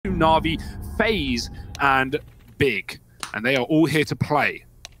NAVI, FaZe, and Big. And they are all here to play.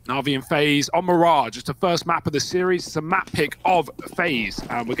 NAVI and FaZe on Mirage. It's the first map of the series. It's a map pick of FaZe,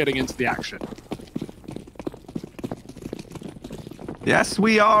 and we're getting into the action. Yes,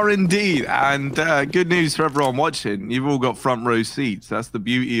 we are indeed. And good news for everyone watching. You've all got front row seats. That's the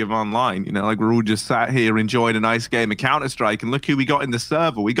beauty of online. You know, like we're all just sat here enjoying a nice game of Counter-Strike. And look who we got in the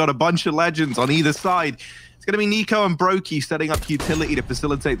server. We got a bunch of legends on either side. It's going to be Nico and Brokey setting up utility to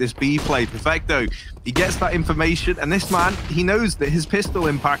facilitate this B play. Perfecto, he gets that information, and this man, he knows that his pistol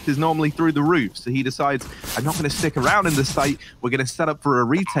impact is normally through the roof, so he decides, I'm not going to stick around in the site, we're going to set up for a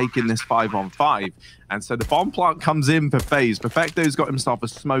retake in this 5-on-5. And so the bomb plant comes in for FaZe. Perfecto's got himself a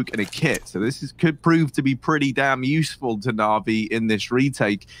smoke and a kit, so this could prove to be pretty damn useful to NAVI in this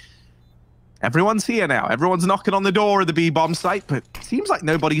retake. Everyone's here now. Everyone's knocking on the door of the B-bomb site, but it seems like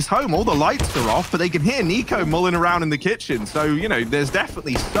nobody's home. All the lights are off, but they can hear Nico mulling around in the kitchen. So, you know, there's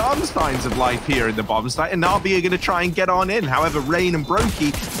definitely some signs of life here in the bomb site, and NAVI are going to try and get on in. However, Rain and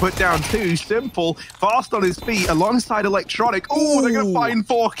Brokey put down two. Simple, fast on his feet, alongside Electronic. Oh, they're going to find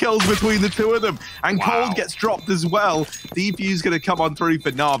 4 kills between the two of them. And wow. Cold gets dropped as well. DPU's going to come on through for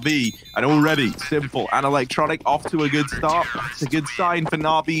NAVI. And already, Simple and Electronic off to a good start. That's a good sign for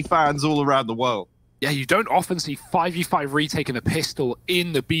NAVI fans all around the world. Yeah, you don't often see 5v5 retaking a pistol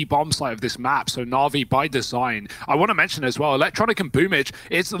in the B bomb site of this map, so NAVI by design. I want to mention as well, Electronic and Boomage,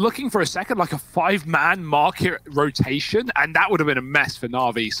 it's looking for a second like a 5-man market rotation, and that would have been a mess for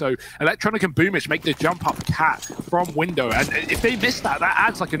NAVI. So Electronic and Boomage make the jump up cat from window, and if they miss that, that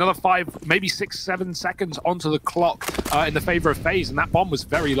adds like another 5, maybe 6, 7 seconds onto the clock in the favor of FaZe, and that bomb was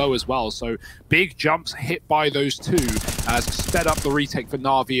very low as well. So big jumps hit by those two has sped up the retake for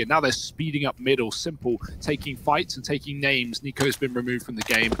NAVI, and now they're speeding up middle. Simple taking fights and taking names. Nico's been removed from the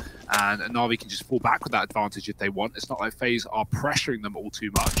game, and NAVI can just fall back with that advantage if they want. It's not like FaZe are pressuring them all too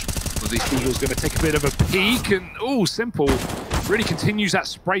much. Well, these Eagles going to take a bit of a peek, and oh, Simple really continues that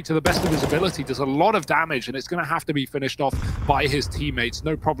spray to the best of his ability. Does a lot of damage, and it's going to have to be finished off by his teammates.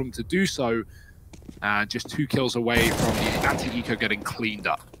 No problem to do so. And just 2 kills away from the anti-eco getting cleaned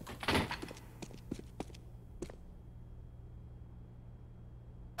up.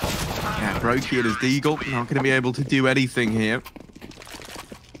 Yeah, Brokey and his Deagle not going to be able to do anything here.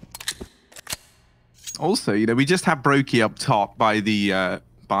 Also, you know, we just have Brokey up top by the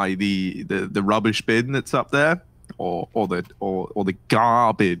rubbish bin that's up there, or the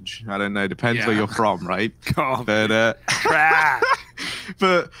garbage. I don't know, depends where you're from, right? Garbage.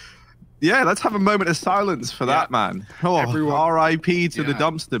 But but yeah, let's have a moment of silence for that man. Oh, R.I.P. to the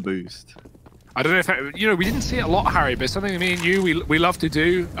dumpster boost. I don't know if, you know, we didn't see it a lot, Harry, but it's something me and you, we love to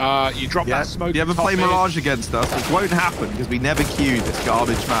do. You drop that smoke. You ever play Mirage against us? Which won't happen because we never queue this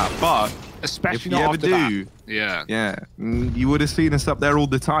garbage map. But especially if you not ever do, you would have seen us up there all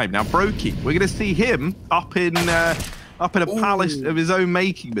the time. Now, Brokey, we're going to see him up in a palace of his own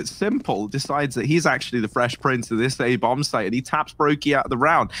making, but Simple decides that he's actually the fresh prince of this A bomb site, and he taps Brokey out of the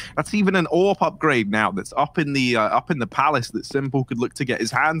round. That's even an AWP upgrade now that's up in the palace that Simple could look to get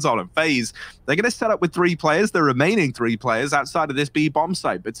his hands on. And FaZe, they're going to set up with 3 players, the remaining 3 players outside of this B bomb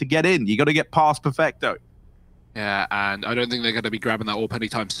site. But to get in, you got to get past Perfecto. Yeah, and I don't think they're going to be grabbing that AWP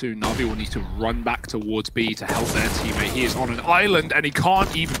anytime soon. NAVI will need to run back towards B to help their teammate. He is on an island, and he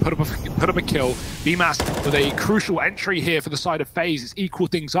can't even put up a kill. BMAS with a crucial entry here for the side of FaZe. It's equal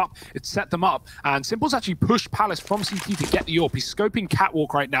things up. It's set them up. And Simple's actually pushed Palace from CT to get the AWP. He's scoping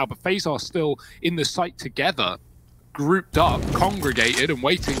Catwalk right now, but FaZe are still in the site together, grouped up, congregated, and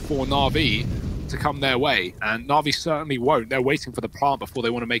waiting for NAVI to come their way. And NAVI certainly won't. They're waiting for the plant before they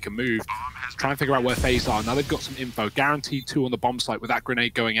want to make a move. Try and figure out where FaZe are. Now they've got some info. Guaranteed 2 on the bomb site with that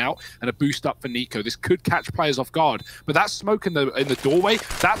grenade going out and a boost up for Nico. This could catch players off guard. But that smoke in the doorway,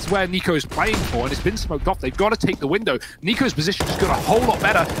 that's where Nico's playing for, and it's been smoked off. They've got to take the window. Nico's position just got a whole lot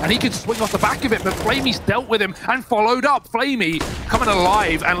better, and he can swing off the back of it, but Flamey's dealt with him and followed up. Flamey coming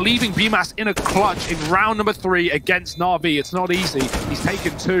alive and leaving BMAS in a clutch in round number 3 against NAVI. It's not easy. He's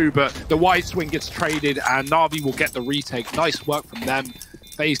taken 2, but the wide swing gets traded, and NAVI will get the retake. Nice work from them.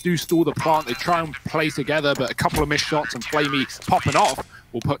 FaZe do stall the plant. They try and play together, but a couple of missed shots and Flamey popping off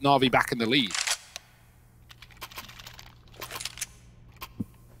will put NAVI back in the lead.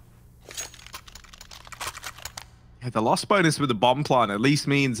 Yeah, the loss bonus with the bomb plant at least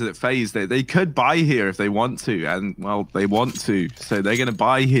means that FaZe, they could buy here if they want to, and, well, they want to, so they're going to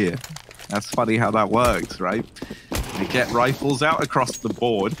buy here. That's funny how that works, right? They get rifles out across the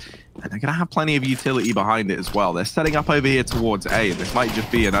board, and they're going to have plenty of utility behind it as well. They're setting up over here towards A, and this might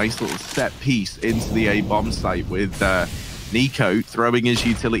just be a nice little set piece into the A bomb site with Nico throwing his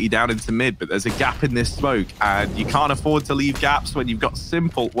utility down into mid, but there's a gap in this smoke, and you can't afford to leave gaps when you've got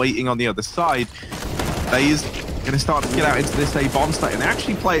Simple waiting on the other side. FaZe going to start to get out into this A bomb site, and they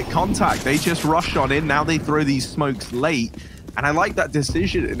actually play at contact. They just rush on in. Now they throw these smokes late, and I like that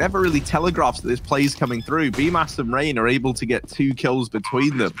decision. It never really telegraphs that this play's coming through. BMAS and Rain are able to get 2 kills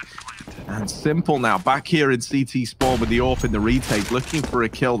between them. And Simple now back here in CT spawn with the AWP in the retake, looking for a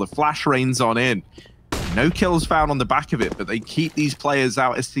kill. The flash rains on in. No kills found on the back of it, but they keep these players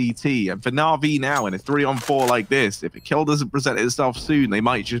out of CT. And for NAVI now, in a 3-on-4 like this, if a kill doesn't present itself soon, they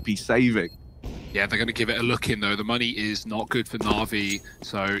might just be saving. Yeah, they're going to give it a look in, though. The money is not good for NAVI.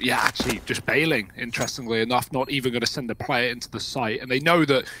 So, yeah, actually just bailing, interestingly enough, not even going to send a player into the site. And they know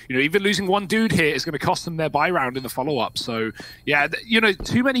that, you know, even losing one dude here is going to cost them their buy round in the follow-up. So, yeah, you know,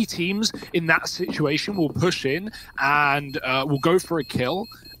 too many teams in that situation will push in and will go for a kill,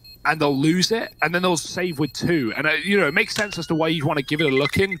 and they'll lose it, and then they'll save with 2. And, you know, it makes sense as to why you'd want to give it a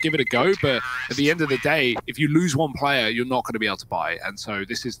look in, give it a go, but at the end of the day, if you lose one player, you're not going to be able to buy. And so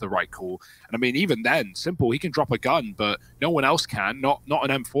this is the right call. And I mean, even then, Simple, he can drop a gun, but no one else can, not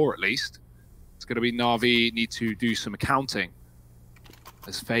an M4 at least. It's going to be NAVI need to do some accounting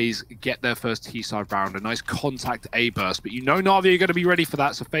as FaZe get their first T-side round. A nice contact A burst, but you know NAVI are going to be ready for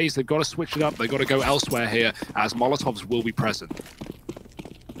that, so FaZe, they've got to switch it up. They've got to go elsewhere here, as Molotovs will be present.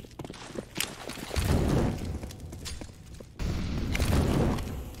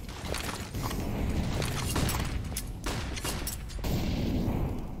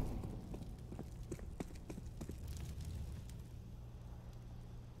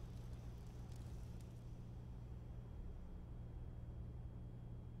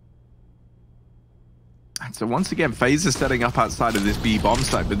 So once again, FaZe is setting up outside of this B bomb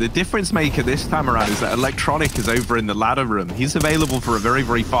site, but the difference maker this time around is that Electronic is over in the ladder room. He's available for a very,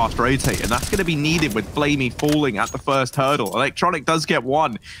 very fast rotate, and that's going to be needed with Flamey falling at the first hurdle. Electronic does get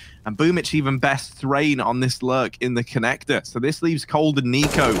 1, and Boomich even bests Rain on this lurk in the connector. So this leaves Cold and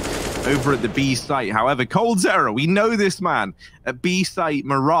Nico over at the B site. However, coldzera, we know this man at B site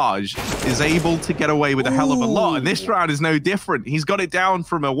Mirage is able to get away with a hell of a lot, and this round is no different. He's got it down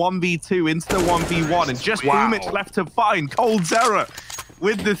from a 1v2 into the 1v1, and just Boomich left to find. coldzera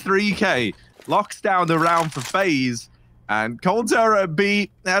with the 3K locks down the round for FaZe, and coldzera at B,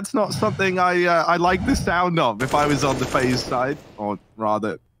 that's not something I like the sound of if I was on the FaZe side, or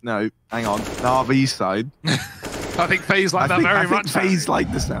rather, no, hang on, NAVI side. I think FaZe like that very much. FaZe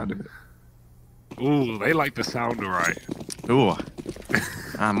like the sound of it. Ooh, they like the sound, all right. Ooh.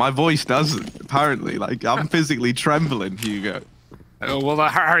 My voice doesn't, apparently. Like, I'm physically trembling, Hugo. Oh, well,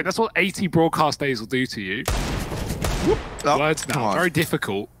 Harry, that's what 80 broadcast days will do to you. Oh, words now, very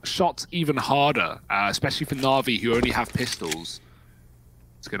difficult. Shots even harder, especially for NAVI, who only have pistols.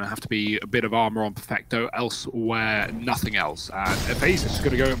 It's going to have to be a bit of armor on Perfecto, elsewhere, nothing else. And FaZe is going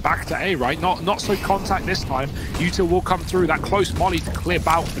to go back to A, right? Not so contact this time. Util will come through that close molly to clear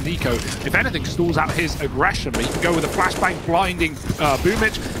bout for Nico. If anything, stalls out his aggression, but he can go with a flashbang, blinding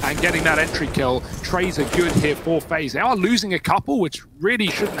Boomich and getting that entry kill. Trays are good here for FaZe. They are losing a couple, which really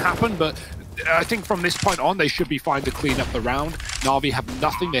shouldn't happen, but I think from this point on, they should be fine to clean up the round. NAVI have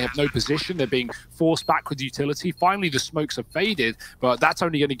nothing. They have no position. They're being forced back with utility. Finally, the smokes have faded, but that's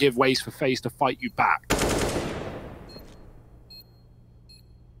only going to give ways for FaZe to fight you back.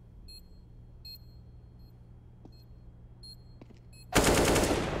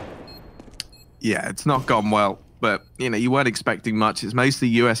 Yeah, it's not gone well. But, you know, you weren't expecting much. It's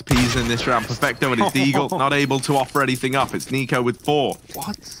mostly USPs in this round. Perfecto and his Deagle not able to offer anything up. It's Nico with 4.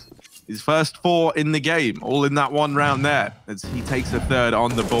 What? His first 4 in the game, all in that one round there, as he takes a 3rd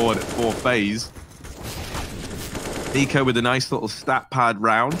on the board for FaZe. Nico with a nice little stat pad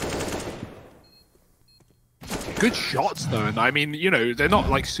round. Good shots, though. And I mean, you know, they're not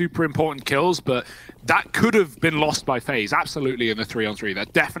like super important kills, but that could have been lost by FaZe, absolutely, in the 3-on-3.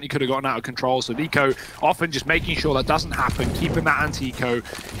 That definitely could have gotten out of control. So Nico often just making sure that doesn't happen, keeping that anti-eco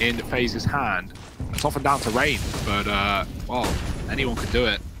in FaZe's hand. It's often down to Rain, but, well, anyone could do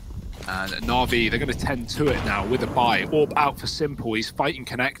it. And NAVI, they're going to tend to it now with a buy. Orb out for Simple. He's fighting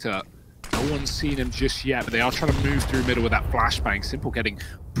connector. No one's seen him just yet, but they are trying to move through middle with that flashbang. Simple getting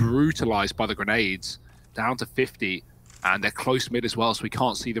brutalized by the grenades. Down to 50. And they're close mid as well, so we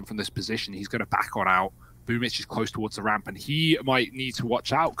can't see them from this position. He's going to back on out. Boomich is close towards the ramp, and he might need to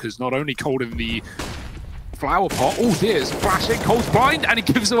watch out, because not only Cold in the flower pot. Oh, there's flashing. Cold's blind, and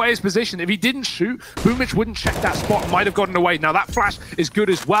he gives away his position. If he didn't shoot, Boomich wouldn't check that spot, might have gotten away. Now, that flash is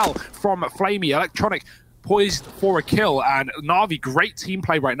good as well from Flamey. Electronic poised for a kill, and NAVI, great team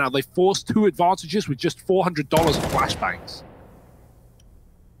play right now. They forced 2 advantages with just $400 of flashbangs.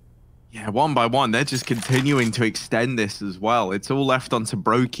 Yeah, one by one, they're just continuing to extend this as well. It's all left onto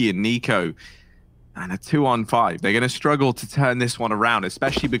Brokey and Nico. And a 2-on-5. They're going to struggle to turn this one around,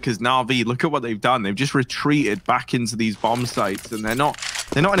 especially because Na'Vi, look at what they've done. They've just retreated back into these bomb sites, and they're not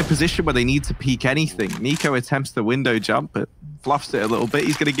in a position where they need to peek anything. Nico attempts the window jump, but fluffs it a little bit.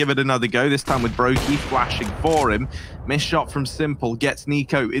 He's going to give it another go, this time with Brokey flashing for him. Missed shot from Simple gets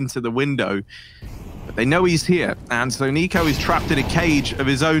Nico into the window. But they know he's here, and so Nico is trapped in a cage of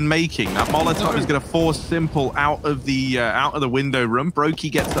his own making. That Molotov is going to force Simple out of the window room.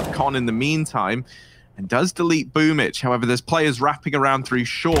 Brokey gets up Con in the meantime and does delete Boomich. However, there's players wrapping around through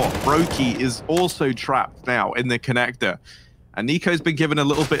short. Brokey is also trapped now in the connector. And Nico's been given a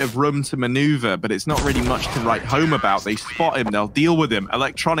little bit of room to maneuver, but it's not really much to write home about. They spot him, they'll deal with him.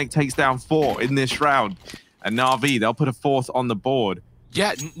 Electronic takes down 4 in this round. And Na'Vi, they'll put a 4th on the board.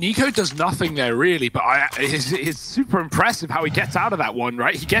 Yeah, Nico does nothing there really, but it's super impressive how he gets out of that one,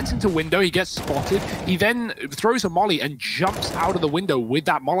 right? He gets into window, he gets spotted, he then throws a molly and jumps out of the window with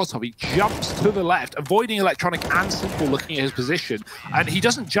that Molotov. He jumps to the left, avoiding Electronic and Simple looking at his position, and he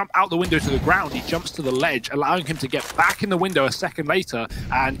doesn't jump out the window to the ground, he jumps to the ledge, allowing him to get back in the window a second later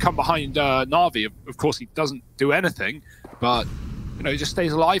and come behind Na'Vi. Of course, he doesn't do anything, but you know, he just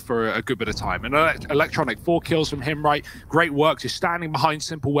stays alive for a good bit of time. And Electronic, 4 kills from him, right? Great work, just standing behind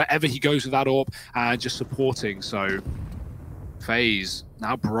Simple wherever he goes with that AWP and just supporting. So, FaZe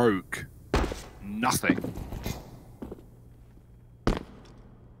now broke. Nothing.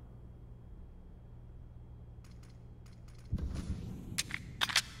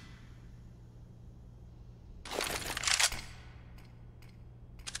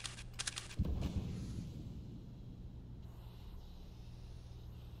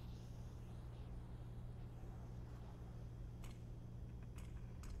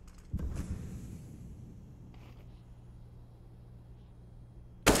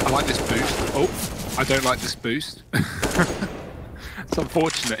 I like this boost. Oh, I don't like this boost. It's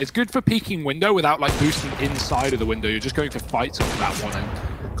unfortunate. It's good for peeking window without like boosting inside of the window. You're just going for fights off that one.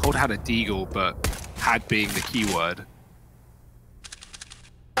 And Cold had a deagle, but had being the key word.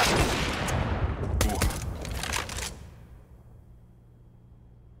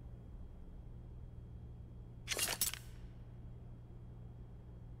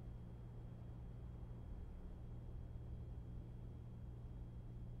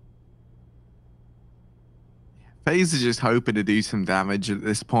 FaZe is just hoping to do some damage at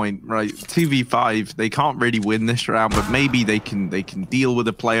this point, right? 2v5, they can't really win this round, but maybe they can deal with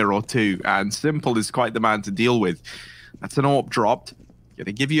a player or two, and Simple is quite the man to deal with. That's an AWP dropped.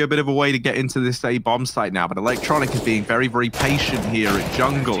 Gonna give you a bit of a way to get into this A bomb site now, but Electronic is being very, very patient here at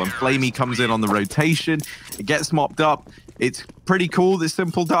jungle, and Flamey comes in on the rotation. It gets mopped up. It's pretty cool that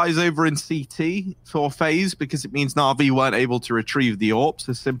Simple dies over in CT for FaZe because it means Na'Vi weren't able to retrieve the AWP,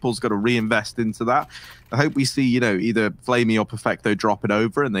 so Simple's got to reinvest into that. I hope we see, you know, either Flamey or Perfecto drop it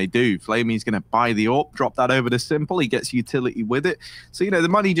over, and they do. Flamey's going to buy the AWP, drop that over to Simple. He gets utility with it. So, you know, the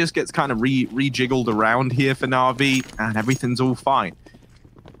money just gets kind of rejiggled around here for Na'Vi, and everything's all fine.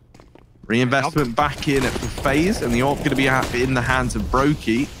 Reinvestment back in at the FaZe, and the AWP going to be in the hands of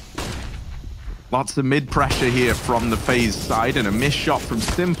Brokey. Lots of mid-pressure here from the FaZe side, and a missed shot from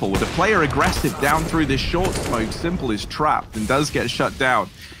Simple. With a player aggressive down through this short smoke, Simple is trapped and does get shut down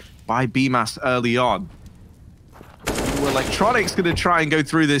by BMAS early on. Electronic's going to try and go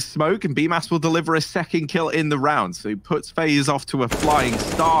through this smoke, and BMAS will deliver a second kill in the round. So he puts FaZe off to a flying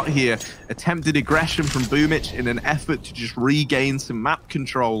start here. Attempted aggression from Boomich in an effort to just regain some map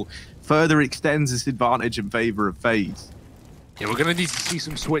control. Further extends this advantage in favor of FaZe. Yeah, we're going to need to see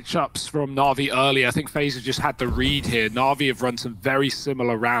some switch-ups from Na'Vi early. I think FaZe have just had the read here. Na'Vi have run some very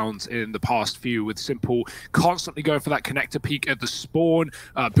similar rounds in the past few, with Simple constantly going for that connector peek at the spawn.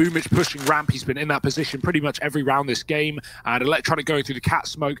 Boomich pushing ramp. He's been in that position pretty much every round this game. And Electronic going through the cat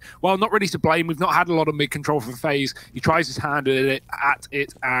smoke. Well, not really to blame. We've not had a lot of mid-control from FaZe. He tries his hand at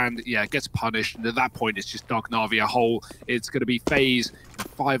it and, yeah, gets punished. And at that point, it's just dug Na'Vi a hole. It's going to be FaZe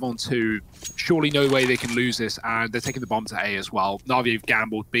 5-on-2. Surely no way they can lose this, and they're taking the bomb to A as well. Na'Vi have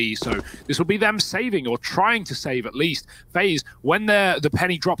gambled B, so this will be them saving, or trying to save at least. FaZe, when the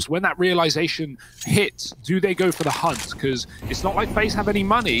penny drops, when that realization hits, do they go for the hunt? Because it's not like FaZe have any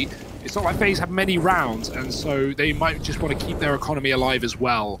money, it's not like FaZe have many rounds, and so they might just want to keep their economy alive as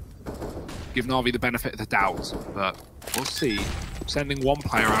well. Give Na'Vi the benefit of the doubt, but we'll see. Sending one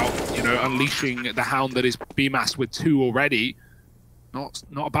player out, you know, unleashing the hound that is BMAS with 2 already. Not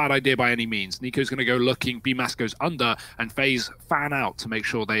a bad idea by any means. Nico's going to go looking, BMAS goes under, and FaZe fan out to make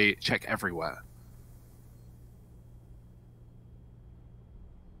sure they check everywhere.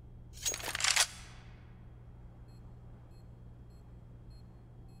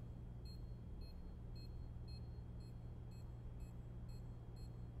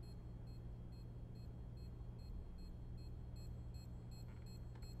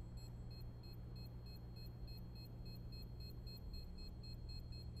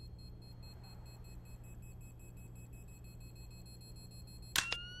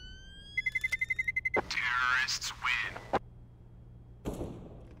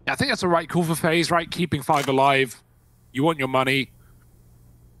 I think that's the right call for FaZe, right? Keeping 5 alive. You want your money.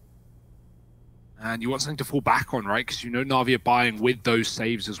 And you want something to fall back on, right? Because you know Na'Vi are buying with those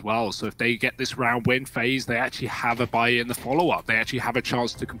saves as well. So if they get this round win, FaZe, they actually have a buy in the follow-up. They actually have a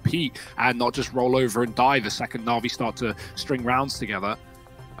chance to compete and not just roll over and die the second Na'Vi start to string rounds together.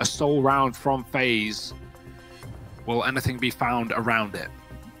 A sole round from FaZe. Will anything be found around it?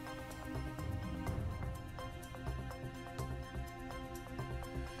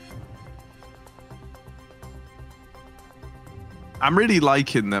 I'm really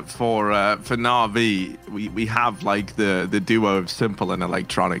liking that for Na'Vi, we have like the duo of Simple and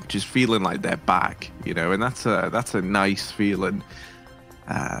Electronic just feeling like they're back, you know, and that's a nice feeling.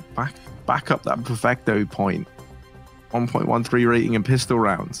 Back up that Perfecto point. 1.13 rating in pistol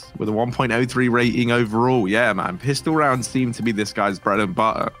rounds with a 1.03 rating overall. Yeah, man, pistol rounds seem to be this guy's bread and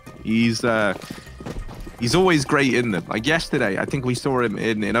butter. He's always great in them. Like yesterday, I think we saw him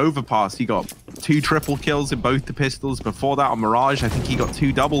in Overpass. He got 2 triple kills in both the pistols. Before that on Mirage, I think he got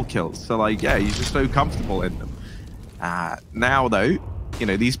 2 double kills. So like, yeah, he's just so comfortable in them. Now though, you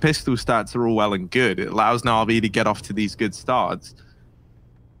know, these pistol stats are all well and good. It allows Na'Vi to get off to these good starts.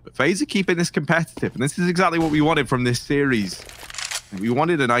 But FaZe are keeping this competitive, and this is exactly what we wanted from this series. We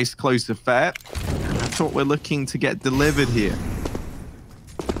wanted a nice close affair, and that's what we're looking to get delivered here.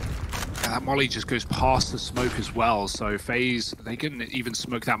 That molly just goes past the smoke as well, so FaZe, they can even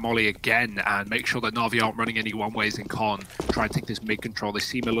smoke that molly again and make sure that Na'Vi aren't running any one-ways in con. Try and take this mid control. They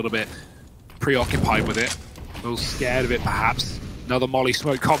seem a little bit preoccupied with it, a little scared of it perhaps. Another molly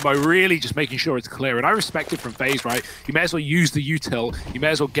smoke combo, really just making sure it's clear. And I respect it from FaZe, right? You may as well use the util, you may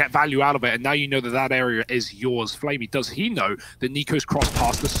as well get value out of it, and now you know that that area is yours. Flamey, does he know that Nico's crossed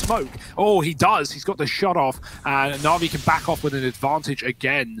past the smoke? Oh, he does. He's got the shot off, and Na'Vi can back off with an advantage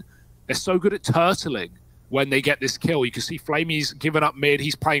again. They're so good at turtling when they get this kill. You can see Flamey's given up mid.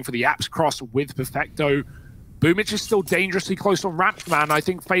 He's playing for the apps cross with Perfecto. Boomich is still dangerously close on ramp, man. I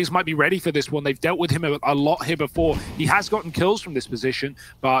think FaZe might be ready for this one. They've dealt with him a lot here before. He has gotten kills from this position,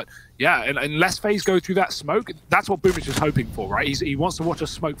 but yeah, unless FaZe go through that smoke, that's what Boomich is hoping for, right? He wants to watch a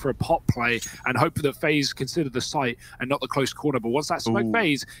smoke for a pop play and hope that FaZe consider the site and not the close corner. But once that smoke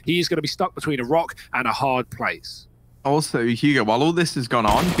fades, he is going to be stuck between a rock and a hard place. Also, Hugo, while all this has gone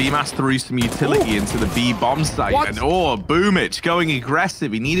on, BMAS threw some utility into the B bomb site. What? And Boomich going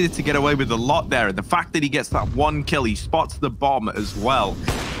aggressive. He needed to get away with a lot there. And the fact that he gets that 1 kill, he spots the bomb as well.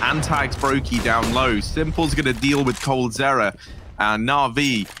 And tags Brokey down low. Simple's going to deal with Cold Zera. And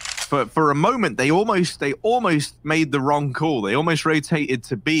Na'Vi, for a moment, they almost made the wrong call. They almost rotated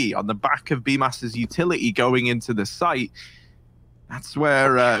to B on the back of BMAS's utility going into the site. That's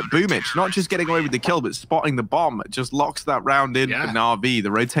where Boomich, not just getting away with the kill, but spotting the bomb, just locks that round in for Na'Vi.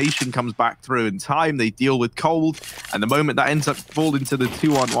 The rotation comes back through in time. They deal with Cold, and the moment that ends up falling to the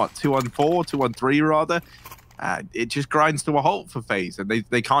 2-on-4, 2-on-3 rather, it just grinds to a halt for FaZe, and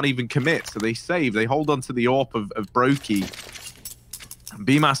they can't even commit. So they save. They hold on to the AWP of Brokey. And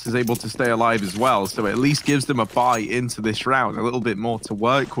BMAS is able to stay alive as well, so it at least gives them a buy into this round, a little bit more to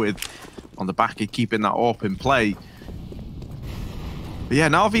work with on the back of keeping that AWP in play. But yeah,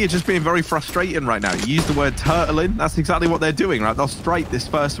 Na'Vi are just being very frustrating right now. You use the word turtling. That's exactly what they're doing, right? They'll strike this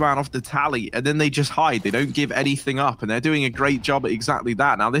first round off the tally, and then they just hide. They don't give anything up, and they're doing a great job at exactly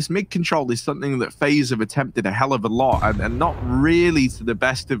that. Now, this mid control is something that FaZe have attempted a hell of a lot, and not really to the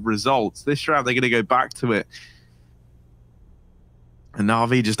best of results. This round, they're going to go back to it. And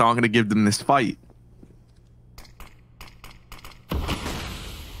Na'Vi just aren't going to give them this fight.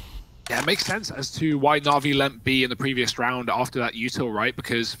 Yeah, it makes sense as to why Na'Vi lent B in the previous round after that util, right?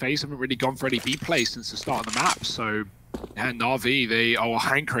 Because FaZe haven't really gone for any B play since the start of the map. So, yeah, Na'Vi, they are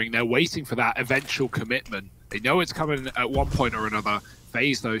hankering. They're waiting for that eventual commitment. They know it's coming at one point or another.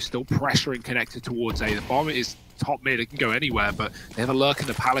 FaZe, though, still pressuring connected towards A. The bomb is top mid, it can go anywhere, but they have a lurk in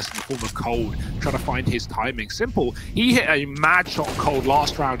the palace in the form of Cold, trying to find his timing. Simple, he hit a mad shot on Cold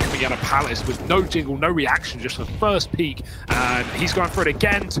last round coming out of palace with no jingle, no reaction, just the first peek, and he's going for it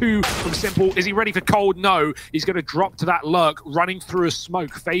again. 2 from Simple. Is he ready for Cold? No. He's going to drop to that lurk, running through a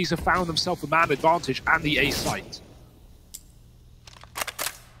smoke. FaZe have found themselves a man advantage and the A site.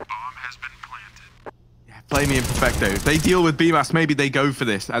 Flamey and Perfecto. If they deal with BMAS, maybe they go for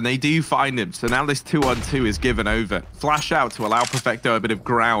this, and they do find him. So now this 2-on-2 is given over. Flash out to allow Perfecto a bit of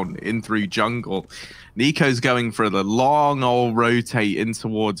ground in through jungle. Nico's going for the long old rotate in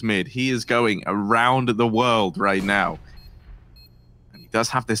towards mid. He is going around the world right now. And he does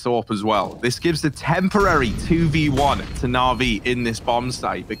have this AWP as well. This gives the temporary 2v1 to Na'Vi in this bomb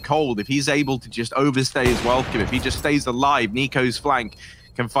site. But Cold, if he's able to just overstay his welcome, if he just stays alive, Nico's flank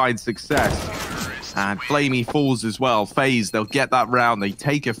can find success. And Flamey falls as well. FaZe, they'll get that round. They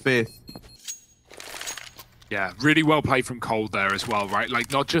take a 5th. Yeah, really well played from Cold there as well, right?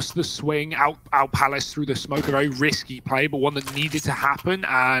 Like, not just the swing out Palace through the smoke, a very risky play, but one that needed to happen,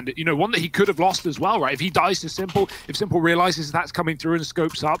 and, you know, one that he could have lost as well, right? If he dies to Simple, if Simple realizes that's coming through and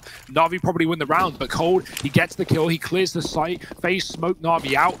scopes up, Na'Vi probably win the round, but Cold, he gets the kill, he clears the site, FaZe smoke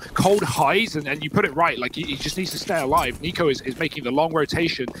Na'Vi out, Cold hides, and you put it right, like, he just needs to stay alive. Nico is making the long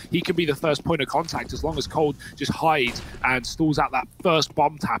rotation. He can be the first point of contact as long as Cold just hides and stalls out that first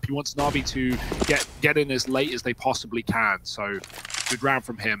bomb tap. He wants Na'Vi to get in as late as they possibly can. So good round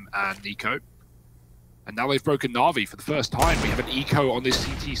from him and Nico. And now they've broken Na'Vi for the first time. We have an eco on this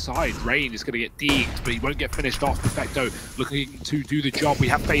CT side. Rain is going to get digged, but he won't get finished off. Perfecto looking to do the job. We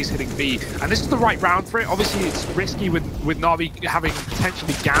have FaZe hitting B, and this is the right round for it. Obviously, it's risky with Na'Vi having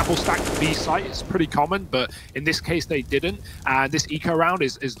potentially gamble stacked the B site. It's pretty common, but in this case, they didn't. And this eco round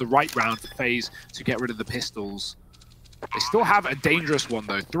is the right round for FaZe to get rid of the pistols. They still have a dangerous one,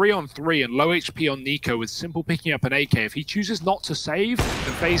 though. 3-on-3 and low HP on Nico with Simple picking up an AK. If he chooses not to save,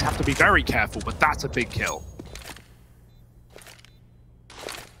 then FaZe have to be very careful, but that's a big kill.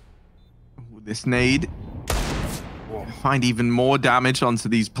 This nade find even more damage onto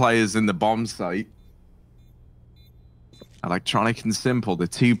these players in the bomb site. Electronic and Simple, the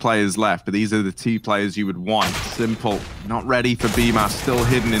 2 players left, but these are the 2 players you would want. Simple, not ready for BMAS, still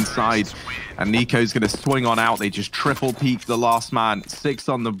hidden inside. And Nico's going to swing on out. They just triple peek the last man. 6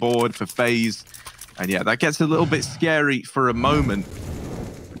 on the board for FaZe. And yeah, that gets a little bit scary for a moment.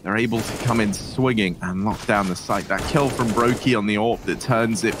 They're able to come in swinging and lock down the site. That kill from Brokey on the AWP that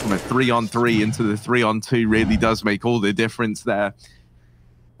turns it from a 3-on-3 into the 3-on-2 really does make all the difference there.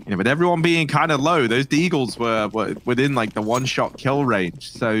 You know, with everyone being kind of low, those Deagles were within like the 1-shot kill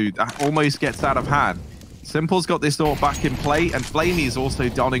range. So that almost gets out of hand. Simple's got this AWP back in play, and Flamey is also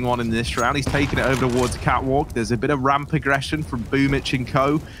donning one in this round. He's taking it over towards Catwalk. There's a bit of ramp aggression from Boomich and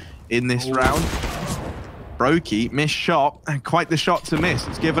co in this round. Brokey, missed shot, and quite the shot to miss.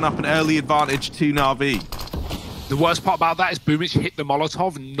 It's given up an early advantage to Na'Vi. The worst part about that is Boomich hit the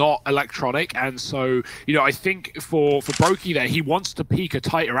Molotov, not Electronic. And so, you know, I think for Brokey there, he wants to peek a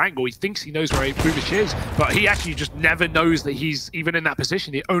tighter angle. He thinks he knows where Boomich is, but he actually just never knows that he's even in that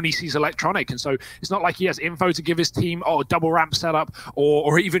position. He only sees Electronic. And so it's not like he has info to give his team, oh, double ramp setup,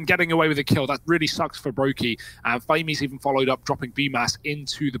 or even getting away with a kill. That really sucks for Brokey. And Flamey's even followed up, dropping BMAS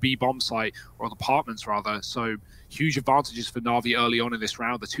into the B bomb site, or the apartments rather. So huge advantages for Na'Vi early on in this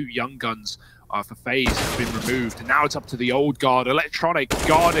round. The 2 young guns for FaZe have been removed, and now it's up to the old guard. Electronic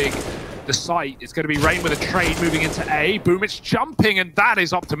guarding the site. It's going to be Rain with a trade moving into A. Boomich jumping, and that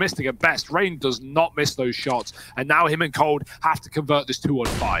is optimistic at best. Rain does not miss those shots, and now him and Cold have to convert this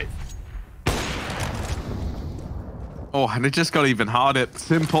 2-on-5. Oh, and it just got even harder.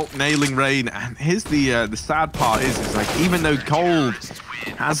 Simple nailing Rain, and here's the sad part is like, even though Cold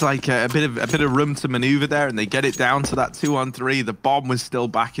has like a bit of room to maneuver there, and they get it down to that 2-on-3, the bomb was still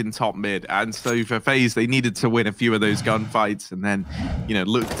back in top mid, and so for FaZe they needed to win a few of those gunfights and then, you know,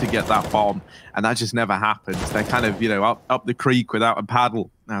 look to get that bomb, and that just never happens. They're kind of, you know, up the creek without a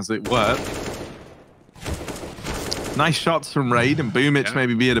paddle, as it were. Nice shots from Raid, and Boomich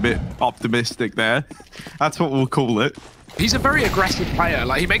maybe being a bit optimistic there. That's what we'll call it. He's a very aggressive player.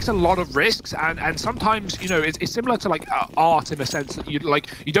 Like, he makes a lot of risks, and sometimes, you know, it's similar to like art in a sense that you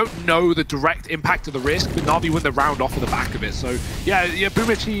don't know the direct impact of the risk, but Na'Vi win the round off of the back of it. So yeah,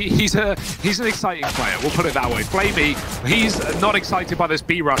 Boomich, he's an exciting player. We'll put it that way. Flamey, he's not excited by this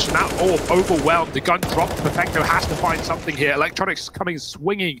B rush, and that overwhelmed. The gun dropped. Perfecto has to find something here. Electronics coming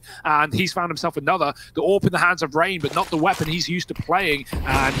swinging, and he's found himself another. The AWP in the hands of Rain, but not the weapon he's used to playing,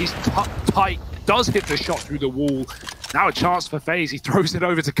 and he's tight. Does hit the shot through the wall. Now a chance for FaZe. He throws it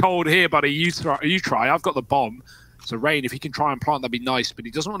over to Cold here, buddy. You try. I've got the bomb. So Rain, if he can try and plant, that'd be nice. But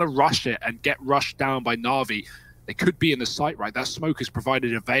he doesn't want to rush it and get rushed down by Na'Vi. They could be in the site, right? That smoke has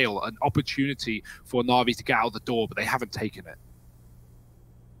provided a veil, an opportunity for Na'Vi to get out the door, but they haven't taken it.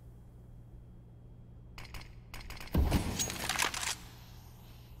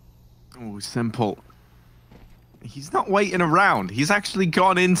 Oh, Simple. He's not waiting around. He's actually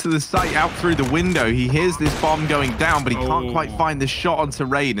gone into the site out through the window. He hears this bomb going down, but he can't quite find the shot onto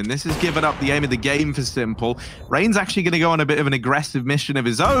Rain. And this has given up the aim of the game for Simple. Rain's actually going to go on a bit of an aggressive mission of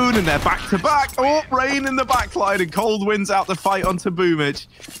his own, and they're back to back. Oh, Rain in the backline, and Cold wins out the fight onto Boomich.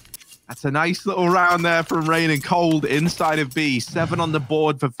 That's a nice little round there from Rain and Cold inside of B. 7 on the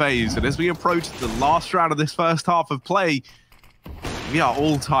board for FaZe. And as we approach the last round of this first half of play, We are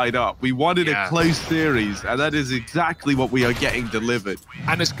all tied up. We wanted a close series, and that is exactly what we are getting delivered.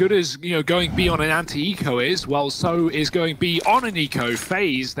 And as good as, you know, going B on an anti-eco is, well, so is going B on an eco.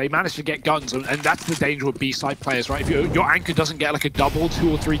 FaZe, they managed to get guns, and that's the danger with B-side players, right? If your anchor doesn't get like a double, 2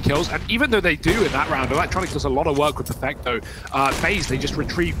 or 3 kills, and even though they do in that round, Electronic does a lot of work with Perfecto. FaZe, they just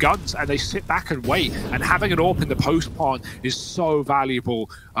retrieve guns, and they sit back and wait, and having an AWP in the post-pon is so valuable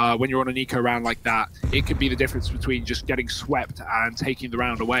when you're on an eco round like that. It could be the difference between just getting swept and taking the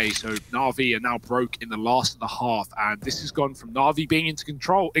round away. So NAVI are now broke in the last of the half, and this has gone from NAVI being in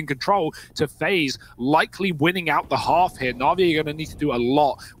control to FaZe likely winning out the half here. NAVI are going to need to do a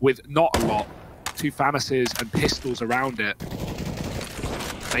lot with not a lot. 2 Famases and pistols around it.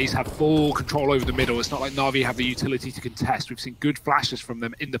 FaZe have full control over the middle. It's not like NAVI have the utility to contest. We've seen good flashes from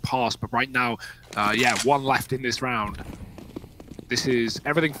them in the past, but right now, yeah, 1 left in this round. This is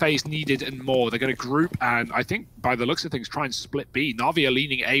everything FaZe needed and more. They're going to group, and I think by the looks of things, try and split B. NAVI are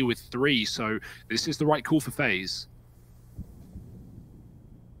leaning A with 3, so this is the right call for FaZe.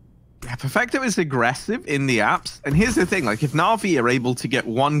 Yeah, Perfecto is aggressive in the apps, and here's the thing, like if NAVI are able to get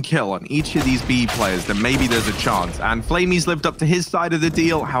 1 kill on each of these B players, then maybe there's a chance. And Flamey's lived up to his side of the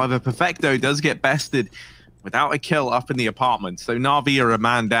deal. However, Perfecto does get bested without a kill up in the apartment. So NAVI are a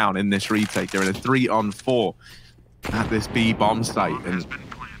man down in this retake. They're in a 3-on-4. At this B bomb site, and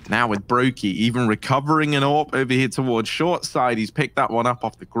now with Brokey even recovering an AWP over here towards short side. He's picked that one up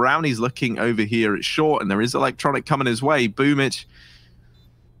off the ground. He's looking over here at short, and there is Electronic coming his way. Boomich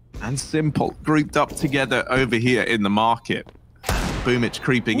and Simple grouped up together over here in the market. Boomich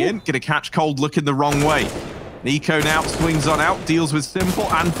creeping in, gonna catch Cold looking the wrong way. Nico now swings on out, deals with Simple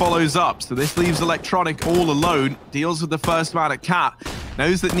and follows up. So this leaves Electronic all alone, deals with the first man at Cat.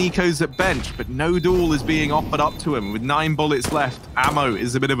 Knows that Nico's at bench, but no duel is being offered up to him. With 9 bullets left, ammo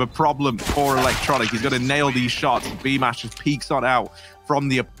is a bit of a problem for Electronic. He's got to nail these shots. B-Mash just peeks on out from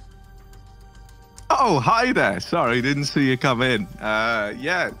the... Oh, hi there. Sorry, didn't see you come in.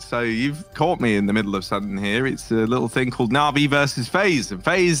 Yeah, so you've caught me in the middle of something here. It's a little thing called NAVI versus FaZe. And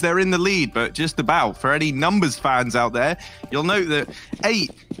FaZe, they're in the lead, but just about. For any numbers fans out there, you'll note that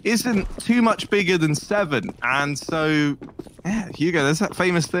 8 isn't too much bigger than 7. And so, yeah, Hugo, there's that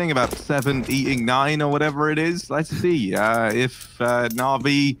famous thing about 7 eating 9 or whatever it is. Let's see if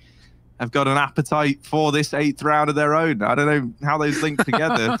NAVI have got an appetite for this 8th round of their own. I don't know how those link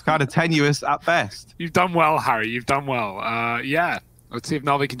together. It's kind of tenuous at best. You've done well, Harry. You've done well. Yeah. Let's see if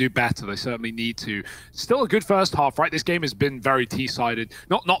NAVI can do better. They certainly need to. Still a good first half, right? This game has been very T-sided.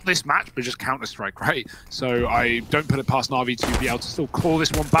 Not this match, but just Counter-Strike, right? So I don't put it past NAVI to be able to still call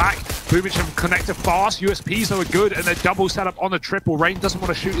this one back. Boomich and connected fast. USPs are good, and they're double set up on the triple. Rain doesn't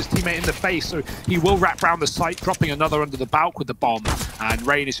want to shoot his teammate in the face, so he will wrap around the site, dropping another under the balk with the bomb. And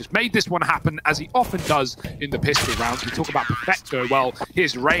Rain has just made this one happen, as he often does in the pistol rounds. We talk about Perfecto. Well,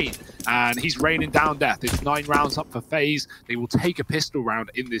 here's Rain, and he's raining down death. It's 9 rounds up for FaZe. They will take a pistol round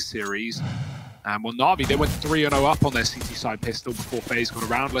in this series. And well, NAVI, they went 3-0 up on their CT side pistol before FaZe got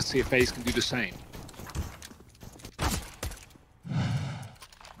around. Let's see if FaZe can do the same.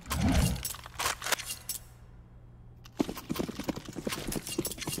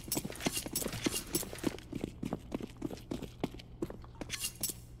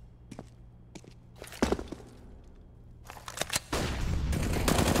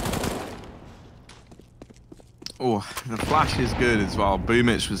 Oh, the flash is good as well.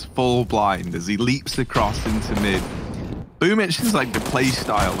 Boomich was full blind as he leaps across into mid. Boomich is like the play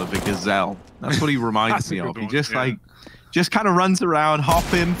style of a gazelle. That's what he reminds me of. He just just kind of runs around,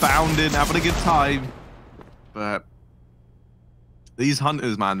 hopping, bounding, having a good time. But these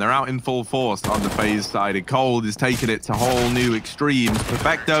hunters, man, they're out in full force on the FaZe side. And Cold is taking it to whole new extremes.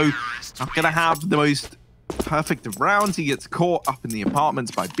 Perfecto not gonna have the most perfect of rounds. He gets caught up in the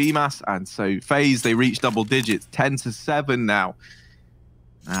apartments by BMAS, and so FaZe, they reach double digits, 10-7 now.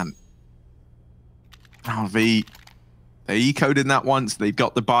 And NAVI, they ecoed in that once. They've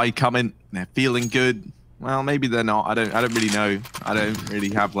got the buy coming. They're feeling good. Well, maybe they're not. I don't really know. I don't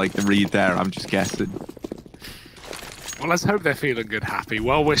really have like the read there. I'm just guessing. Well, let's hope they're feeling good, happy.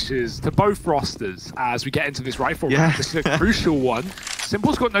 Well wishes to both rosters as we get into this rifle round. This is a crucial one.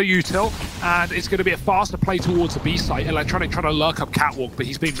 Simple's got no util, and it's going to be a faster play towards the B site. Electronic trying to lurk up Catwalk, but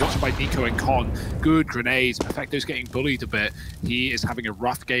he's being watched by Nico and Con. Good grenades. Perfecto's getting bullied a bit. He is having a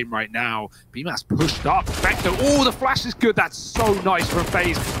rough game right now. BMAS pushed up. Perfecto. Oh, the flash is good. That's so nice from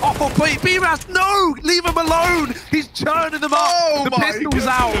FaZe. Oh, but BMAS, no! Leave him alone! He's churning them up. Oh, the pistol's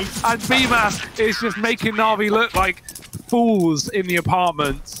out, and BMAS is just making NAVI look like fools in the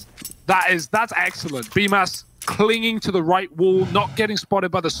apartments. That's excellent. BMAS clinging to the right wall, not getting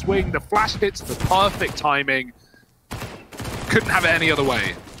spotted by the swing. The flash hits the perfect timing. couldn't have it any other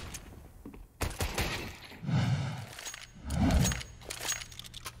way.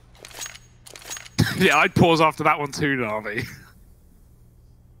 Yeah, I'd pause after that one too, Navi.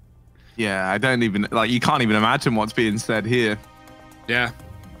 Yeah, I don't even, like, you can't even imagine what's being said here. Yeah.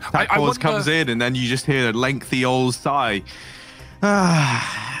 That pause comes in, and then you just hear a lengthy old sigh.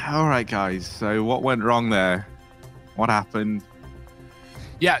 All right, guys. So what went wrong there? What happened?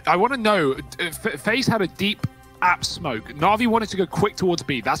 Yeah, I want to know. FaZe had a deep app smoke. Na'Vi wanted to go quick towards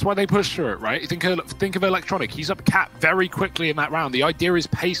B. That's why they pushed through it, right? Think of Electronic. He's up cap very quickly in that round. The idea is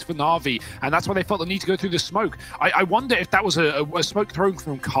pace for Na'Vi, and that's why they felt the need to go through the smoke. I wonder if that was a smoke thrown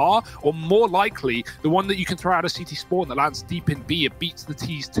from Car, or more likely the one that you can throw out of CT Spawn that lands deep in B. It beats the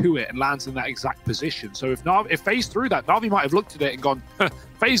T's to it and lands in that exact position. So if FaZe threw that, Na'Vi might have looked at it and gone,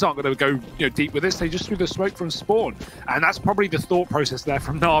 FaZe aren't going to go deep with this. They just threw the smoke from Spawn. And that's probably the thought process there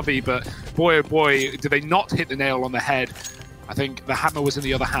from Na'Vi. But boy, oh boy, did they not hit the nail on the head. I think the hammer was in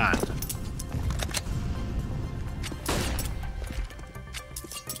the other hand.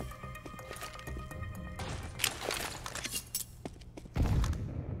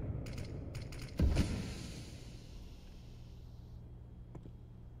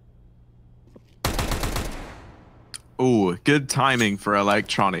 Oh, good timing for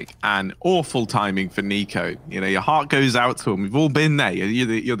Electronic and awful timing for Nico. You know, your heart goes out to him. We've all been there.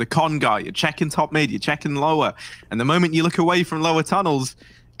 You're the con guy. You're checking top mid. You're checking lower. And the moment you look away from lower tunnels,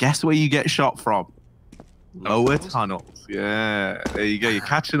 guess where you get shot from? Lower tunnels. Yeah, there you go. You're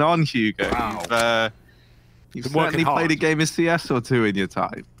catching on, Hugo. Wow. You've certainly played a game of CS or two in your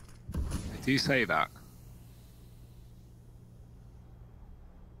time. Do you say that?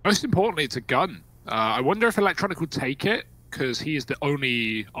 Most importantly, it's a gun. I wonder if Electronic will take it, because he is the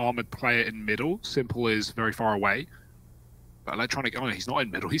only armored player in middle. Simple is very far away. But Electronic, oh, he's not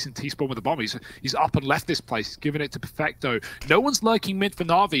in middle. He's in T-spawn with the bomb. He's up and left this place. He's given it to Perfecto. No one's lurking mid for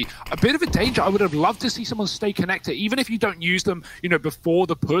Na'Vi. A bit of a danger. I would have loved to see someone stay connected, even if you don't use them, before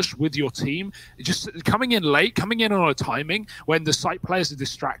the push with your team. Just coming in late, coming in on a timing when the site players are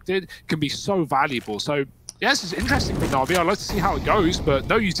distracted can be so valuable. So, yes, it's interesting for Na'Vi. I'd like to see how it goes, but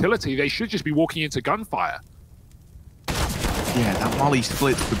no utility. They should just be walking into gunfire. Yeah, that Molly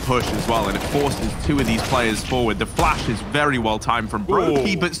splits the push as well, and it forces two of these players forward. The flash is very well timed from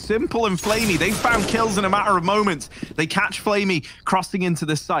Brokey, but Simple and Flamey, they found kills in a matter of moments. They catch Flamey crossing into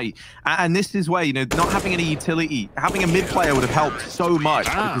the site, and this is where, not having any utility, having a mid player would have helped so much,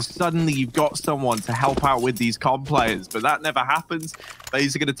 because suddenly you've got someone to help out with these COD players, but that never happens.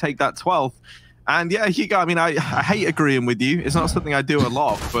 FaZe are going to take that 12th. And yeah, Hugo, I mean, I hate agreeing with you. It's not something I do a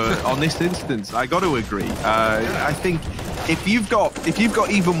lot, but on this instance, I got to agree. I think if you've got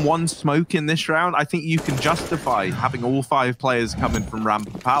even one smoke in this round, I think you can justify having all 5 players coming from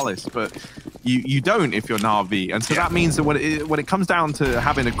Ramp and Palace, but you don't if you're Na'Vi. And so that means that when it comes down to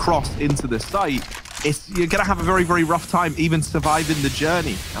having a cross into the site, you're going to have a very, very rough time even surviving the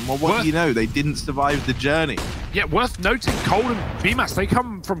journey. And well, what do you know? They didn't survive the journey. Yeah, worth noting, Cold and BMAS, they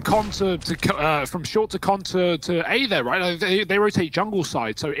come from con from short to con to A there, right? They rotate jungle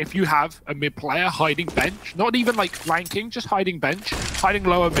side. So if you have a mid player hiding bench, not even like flanking, just hiding bench, hiding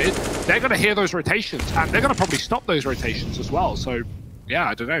lower mid, they're going to hear those rotations, and they're going to probably stop those rotations as well. So yeah,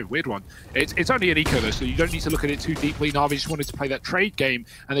 I don't know, weird one. It's only an eco though, so you don't need to look at it too deeply. Na'Vi just wanted to play that trade game,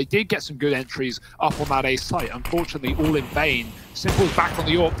 and they did get some good entries up on that A site. Unfortunately, all in vain. Simple's back on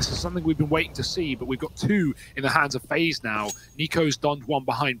the AWP. This is something we've been waiting to see, but we've got 2 in the hands of FaZe now. Nico's donned one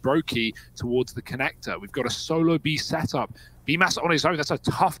behind Brokey towards the connector. We've got a solo B setup. BMAS on his own, that's a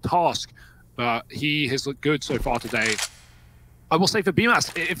tough task, but he has looked good so far today. I will say for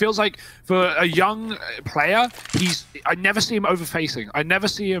BMAS, it feels like for a young player, I never see him overfacing. I never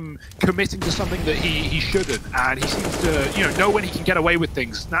see him committing to something that he shouldn't. And he seems to, know when he can get away with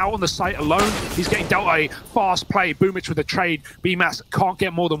things. Now on the site alone, he's getting dealt a fast play. Boomich with a trade. BMAS can't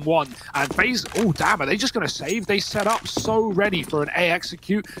get more than one. And FaZe, oh damn, are they just going to save? They set up so ready for an A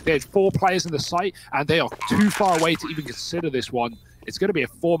execute. They had 4 players in the site, and they are too far away to even consider this one. It's going to be a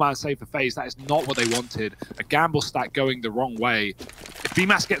 4-man save for FaZe. That is not what they wanted. A gamble stack going the wrong way. If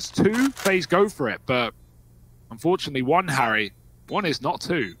BMAS gets 2, FaZe go for it. But unfortunately, 1, Harry. 1 is not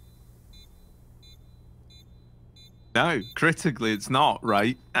 2. No, critically, it's not,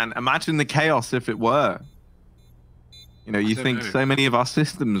 right? And imagine the chaos if it were. You think so many of our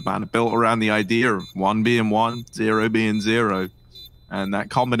systems, man, are built around the idea of 1 being 1, 0 being 0. And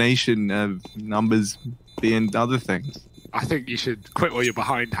that combination of numbers being other things. I think you should quit while you're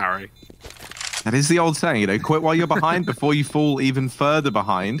behind, Harry. That is the old saying, quit while you're behind before you fall even further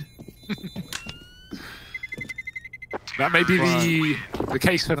behind. That may be the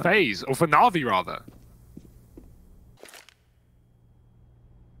case for FaZe, or for Na'Vi rather.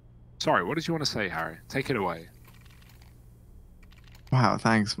 Sorry, what did you want to say, Harry? Take it away. Wow,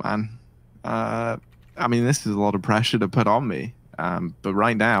 thanks, man. I mean, this is a lot of pressure to put on me. But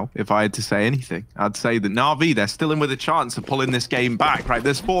right now, if I had to say anything, I'd say that NAVI, they're still in with a chance of pulling this game back, right?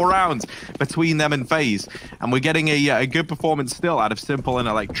 There's 4 rounds between them and FaZe, and we're getting a good performance still out of Simple and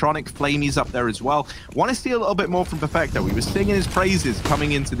Electronic. Flamey's up there as well. Want to see a little bit more from Perfecto. He was singing his praises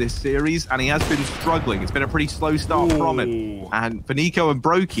coming into this series, and he has been struggling. It's been a pretty slow start from him. And for Nico and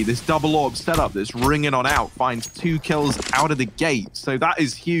Brokey, this double orb setup that's ringing on out finds 2 kills out of the gate. So that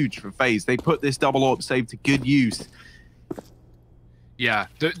is huge for FaZe. They put this double orb save to good use. Yeah,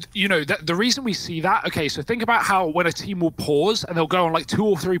 the reason we see that, okay, so think about how when a team will pause and they'll go on like 2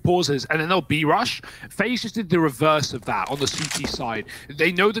 or 3 pauses and then they'll B-rush. FaZe just did the reverse of that on the CT side.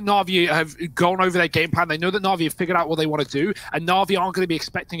 They know that NAVI have gone over their game plan. They know that NAVI have figured out what they want to do, and NAVI aren't going to be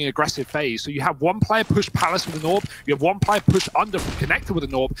expecting an aggressive FaZe. So you have one player push Palace with an orb, you have one player push under from Connector with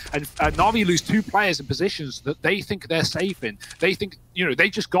an orb, and NAVI lose 2 players in positions that they think they're safe in. They think, they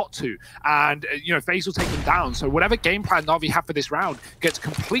just got to, and FaZe will take them down. So whatever game plan NAVI have for this round gets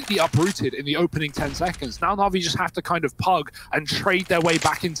completely uprooted in the opening 10 seconds. Now NAVI just have to kind of pug and trade their way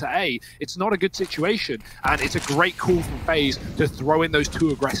back into A. It's not a good situation, and it's a great call from FaZe to throw in those 2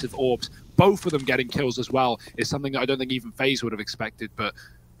 aggressive orbs. Both of them getting kills as well is something that I don't think even FaZe would have expected, but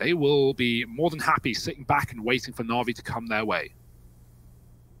they will be more than happy sitting back and waiting for NAVI to come their way.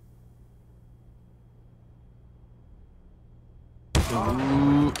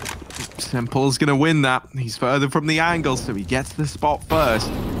 Ooh, Simple's gonna win that. He's further from the angle, so he gets the spot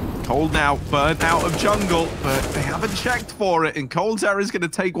first. Cold now, burnt out of jungle, but they haven't checked for it, and Cold's is gonna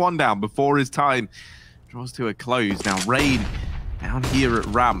take one down before his time draws to a close. Now Rain down here at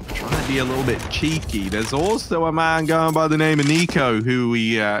ramp, trying to be a little bit cheeky. There's also a man going by the name of Nico, who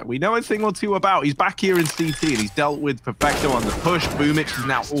we know a thing or two about. He's back here in CT, and he's dealt with Perfecto on the push. Boomich is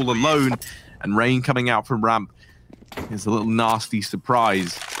now all alone, and Rain coming out from ramp. Here's a little nasty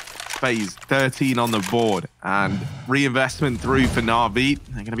surprise. FaZe 13 on the board, and reinvestment through for NAVI.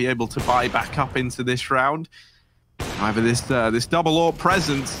 They're going to be able to buy back up into this round. However, this double orb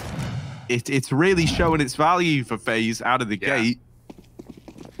presence, it's really showing its value for FaZe out of the gate.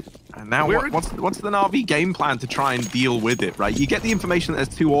 And now what's the NAVI game plan to try and deal with it, right? You get the information that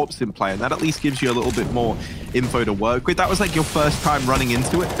there's 2 orbs in play, and that at least gives you a little bit more info to work with. That was like your first time running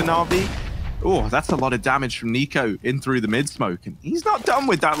into it for NAVI. Oh, that's a lot of damage from Nico in through the mid smoke. And he's not done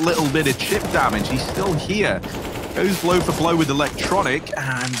with that little bit of chip damage. He's still here. Goes blow for blow with Electronic,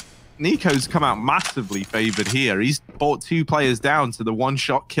 and Nico's come out massively favored here. He's brought 2 players down to the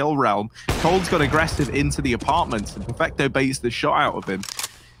 1-shot kill realm. Cold's got aggressive into the apartments, and Perfecto baits the shot out of him.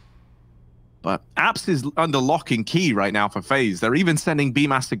 But Apps is under lock and key right now for FaZe. They're even sending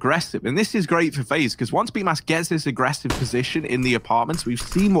BMAS aggressive. And this is great for FaZe, because once BMAS gets this aggressive position in the apartments, we've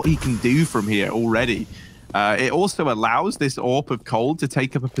seen what he can do from here already. It also allows this AWP of Cold to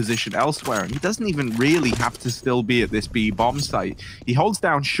take up a position elsewhere, and he doesn't even really have to still be at this B bomb site. He holds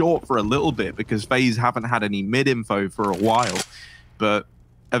down short for a little bit because FaZe haven't had any mid info for a while. But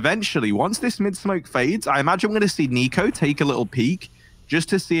eventually, once this mid smoke fades, I imagine we're going to see Nico take a little peek, just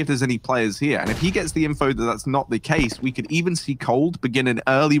to see if there's any players here. And if he gets the info that that's not the case, we could even see Cold begin an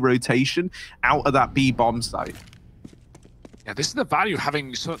early rotation out of that B bomb site. Yeah, this is the value of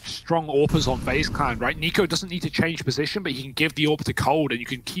having such strong AWPers on FaZe Clan, right? Nico doesn't need to change position, but he can give the AWP to Cold, and you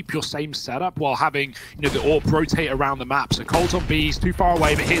can keep your same setup while having, the AWP rotate around the map. So Cold's on B, he's too far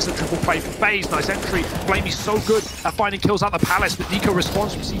away, but here's a triple play for FaZe. Nice entry. Flamey's so good at finding kills out the Palace, but Nico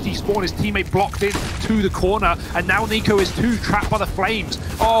responds from CT spawn. His teammate blocked in to the corner, and now Nico is too trapped by the flames.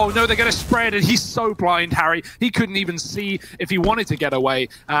 Oh no, they're going to spread, and he's so blind, Harry. He couldn't even see if he wanted to get away.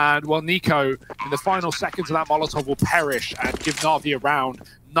 And well, Nico, in the final seconds of that Molotov, will perish and give NAVI a round.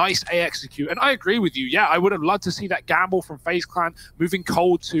 Nice A execute. And I agree with you. Yeah, I would have loved to see that gamble from FaZe Clan moving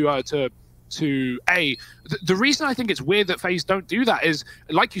Cold to A. The reason I think it's weird that FaZe don't do that is,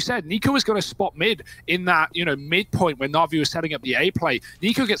 like you said, Nico is going to spot mid in that, midpoint when NAVI was setting up the A play.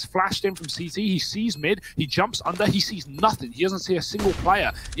 Nico gets flashed in from CT, he sees mid, he jumps under, he sees nothing. He doesn't see a single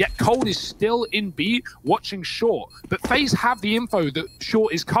player. Yet Cold is still in B watching short. But FaZe have the info that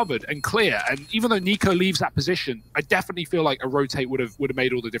short is covered and clear. And even though Nico leaves that position, I definitely feel like a rotate would have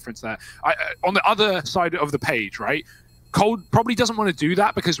made all the difference there. On the other side of the page, right? Cold probably doesn't want to do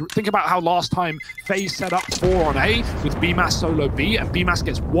that, because think about how last time FaZe set up 4 on A with BMAS solo B, and BMAS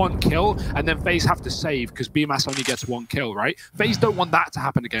gets 1 kill, and then FaZe have to save because BMAS only gets 1 kill, right? FaZe don't want that to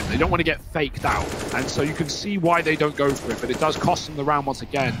happen again. They don't want to get faked out, and so you can see why they don't go for it, but it does cost them the round once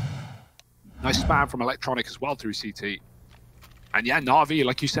again. Nice spam from Electronic as well through CT. And yeah, NAVI,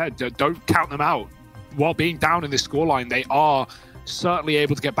 like you said, don't count them out. While being down in this scoreline, they are certainly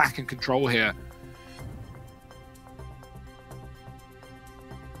able to get back in control here.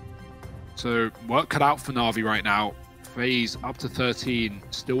 So work cut out for Na'Vi right now. FaZe up to 13,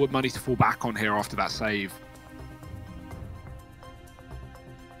 still with money to fall back on here after that save.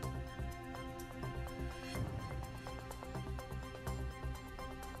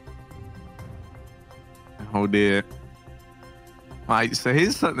 Oh dear. Right, so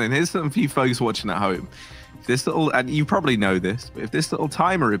here's something for you folks watching at home. If this little, and you probably know this, but if this little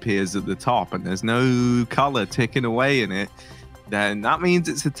timer appears at the top and there's no color ticking away in it, then that means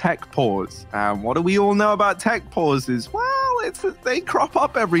it's a tech pause. And what do we all know about tech pauses? Well, they crop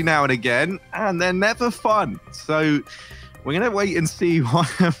up every now and again, and they're never fun. So we're gonna wait and see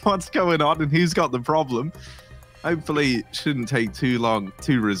what's going on and who's got the problem. Hopefully, it shouldn't take too long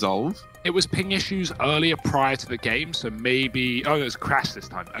to resolve. It was ping issues earlier prior to the game, so maybe... Oh, it was a crash this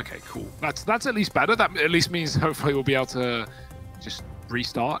time. Okay, cool. That's at least better. That at least means hopefully we'll be able to just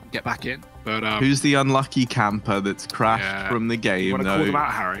restart and get back in. But who's the unlucky camper that's crashed from the game? You want to call them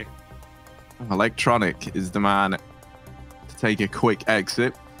out, Harry? Electronic is the man to take a quick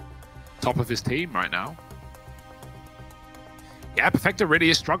exit. Top of his team right now. Yeah, Perfecto really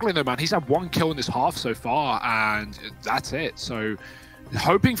is struggling though, man. He's had 1 kill in this half so far, and that's it. So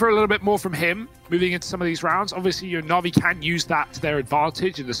hoping for a little bit more from him moving into some of these rounds. Obviously, Na'Vi can use that to their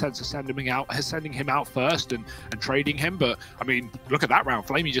advantage in the sense of sending him out first and trading him. But I mean, look at that round.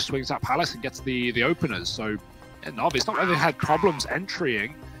 Flamey just swings out Palace and gets the openers. So yeah, Na'Vi, it's not like they had problems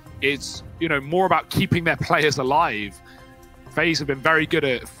entering. It's, you know, more about keeping their players alive. FaZe have been very good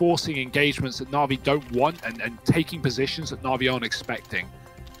at forcing engagements that Na'Vi don't want and taking positions that Na'Vi aren't expecting.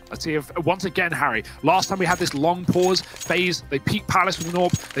 Let's see if, once again, Harry, last time we had this long pause, FaZe, they peaked Palace with an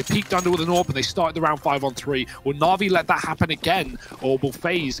AWP, they peaked Under with an AWP, and they started the round 5-on-3. Will Na'Vi let that happen again, or will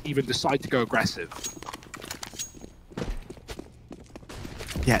FaZe even decide to go aggressive?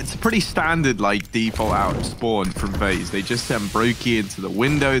 Yeah, it's a pretty standard, like, default out of spawn from FaZe. They just send Brokey into the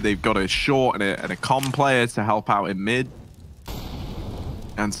window. They've got a short and a comm player to help out in mid.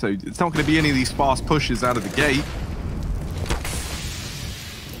 And so it's not going to be any of these fast pushes out of the gate.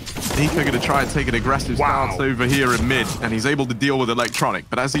 Nico going to try and take an aggressive stance over here in mid, and he's able to deal with Electronic.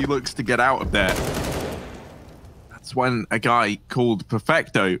 But as he looks to get out of there, that's when a guy called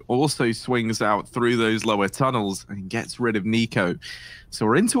Perfecto also swings out through those lower tunnels and gets rid of Nico. So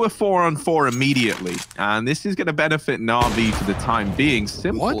we're into a 4-on-4 immediately, and this is going to benefit Na'Vi for the time being.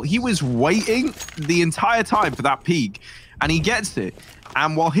 Simple. What? He was waiting the entire time for that peek, and he gets it.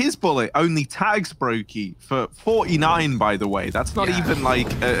 And while his bullet only tags Brokey for 49, by the way, that's not even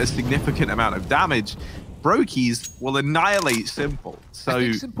like a significant amount of damage. Brokey's will annihilate Simple. So I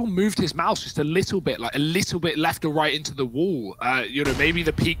think Simple moved his mouse just a little bit, like a little bit left or right into the wall. You know, maybe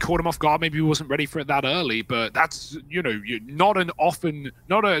the peak caught him off guard. Maybe he wasn't ready for it that early. But that's, you know, not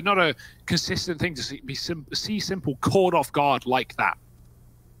a consistent thing to see Simple caught off guard like that.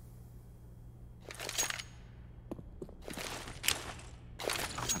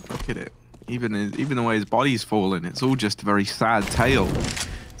 Look at it. Even the way his body's falling, it's all just a very sad tale.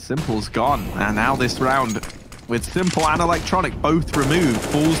 Simple's gone, and now this round, with Simple and Electronic both removed,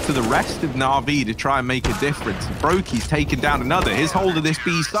 falls to the rest of Na'Vi to try and make a difference. Brokey's taken down another. His hold of this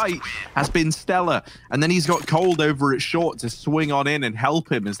B site has been stellar, and then he's got Cold over at short to swing on in and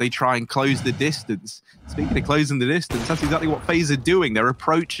help him as they try and close the distance. Speaking of closing the distance, that's exactly what FaZe are doing. They're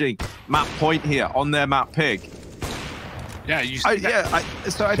approaching map point here on their map pig. Yeah, you so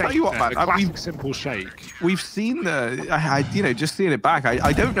I tell you what, man, classic Simple shake. We've seen just seeing it back.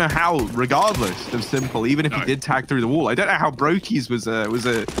 I don't know how, regardless of Simple, even if he did tag through the wall, I don't know how Brokey's was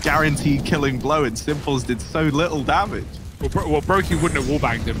a guaranteed killing blow and Simple's did so little damage. Well, Brokey wouldn't have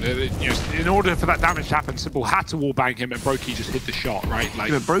wallbanged him. In order for that damage to happen, Simple had to wallbang him, and Brokey just hit the shot, right?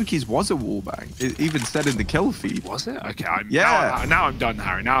 Like, but Brokey's was a wallbang. It even said in the kill feed. Was it? Okay. Now I'm done,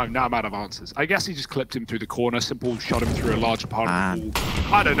 Harry. Now I'm out of answers. I guess he just clipped him through the corner. Simple shot him through a larger part of the wall.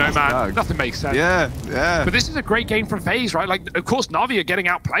 I don't know, man. Nothing makes sense. Yeah. But this is a great game from FaZe, right? Like, of course, Na'Vi are getting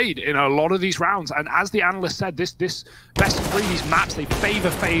outplayed in a lot of these rounds, and as the analyst said, this best of 3, these maps, they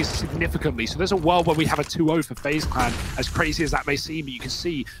favor FaZe significantly. So there's a world where we have a 2-0 for FaZe Clan, as crazy as that may seem, but you can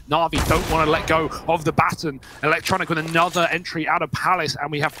see Na'Vi don't want to let go of the baton. Electronic with another entry out of Palace,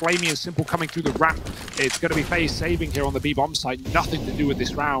 and we have Flamey and Simple coming through the ramp. It's going to be FaZe saving here on the B-bomb site. Nothing to do with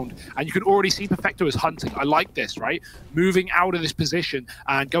this round, and you can already see Perfecto is hunting. I like this, right? Moving out of this position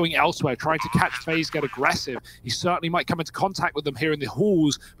and going elsewhere, trying to catch FaZe, get aggressive. He certainly might come into contact with them here in the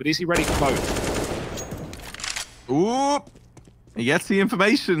halls, but is he ready for both? Ooh. He gets the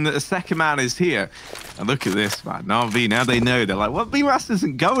information that a second man is here. And look at this, man. Na'Vi, now they know. They're like, well, B-Mass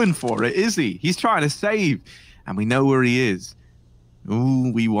isn't going for it, is he? He's trying to save. And we know where he is.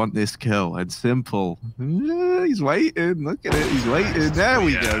 Ooh, we want this kill. And Simple. He's waiting. Look at it. He's waiting. There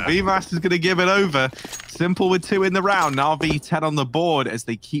we go. VMAS is going to give it over. Simple with 2 in the round. NAVI 10 on the board as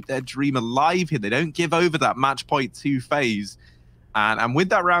they keep their dream alive here. They don't give over that match point to FaZe. And with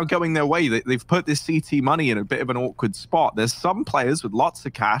that round going their way, they've put this CT money in a bit of an awkward spot. There's some players with lots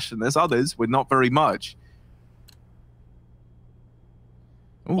of cash, and there's others with not very much.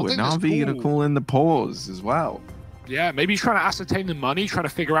 Oh, and NAVI going to call in the pause as well. Yeah, maybe trying to ascertain the money, trying to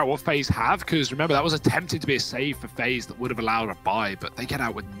figure out what FaZe have, because remember, that was attempted to be a save for FaZe that would have allowed a buy, but they get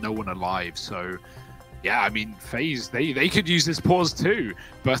out with no one alive. So, yeah, I mean, FaZe, they could use this pause too,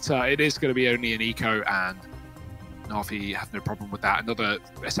 but it is going to be only an eco, and NAVI have no problem with that. Another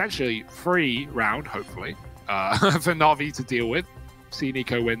essentially free round, hopefully, for NAVI to deal with. See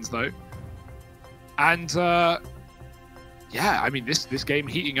Nico wins, though. And, yeah, I mean, this game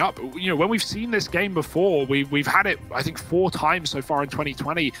heating up. You know, when we've seen this game before, we've had it, I think, 4 times so far in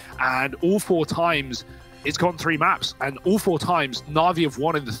 2020, and all 4 times it's gone 3 maps, and all 4 times NAVI have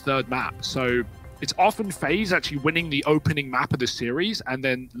won in the 3rd map. So it's often FaZe actually winning the opening map of the series and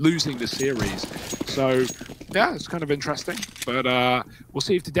then losing the series. So yeah, it's kind of interesting, but we'll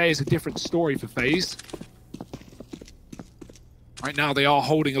see if today is a different story for FaZe. Right now they are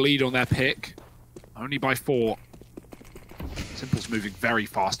holding a lead on their pick, only by 4. Simple's moving very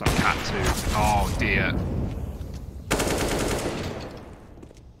fast up Cat 2. Oh dear.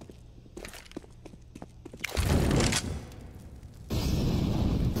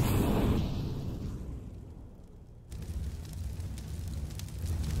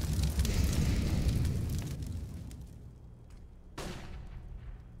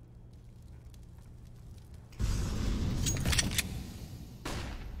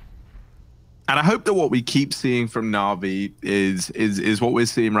 And I hope that what we keep seeing from NAVI is what we're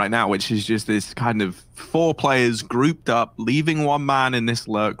seeing right now, which is just this kind of 4 players grouped up, leaving 1 man in this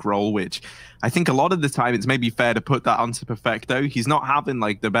lurk role, which I think a lot of the time it's maybe fair to put that onto Perfecto. He's not having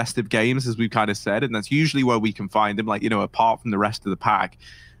like the best of games, as we've kind of said, and that's usually where we can find him, like, you know, apart from the rest of the pack.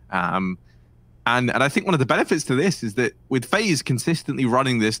 And I think one of the benefits to this is that with FaZe consistently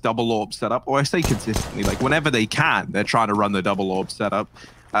running this double orb setup, or I say consistently, like whenever they can, they're trying to run the double orb setup.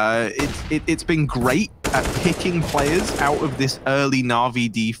 It's been great at picking players out of this early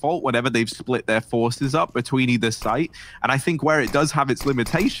NAVI default whenever they've split their forces up between either site. And I think where it does have its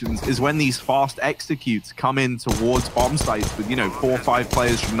limitations is when these fast executes come in towards bomb sites with, you know, 4 or 5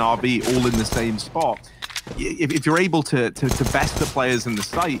 players from NAVI all in the same spot. If you're able to best the players in the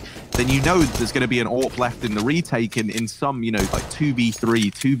site, then you know there's going to be an AWP left in the retake in some, you know, like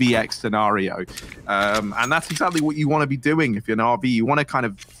 2v3, 2vx scenario. And that's exactly what you want to be doing if you're NAVI. You want to kind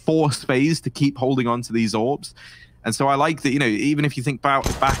of force FaZe to keep holding on to these AWPs. And so I like that, you know, even if you think back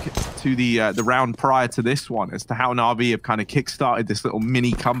to the round prior to this one, as to how NAVI have kind of kickstarted this little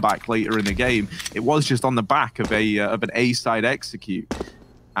mini comeback later in the game, it was just on the back of an A-side execute.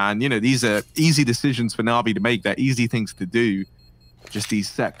 And, you know, these are easy decisions for NAVI to make. They're easy things to do, just these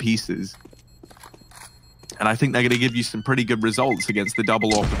set pieces. And I think they're going to give you some pretty good results against the double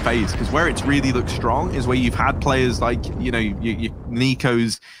AWP FaZe, because where it's really looked strong is where you've had players like, you know, your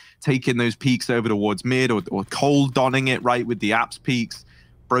Nico's taking those peaks over towards mid, or Cold donning it right with the apps peaks.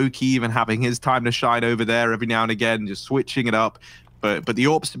 Brokey even having his time to shine over there every now and again, just switching it up. But the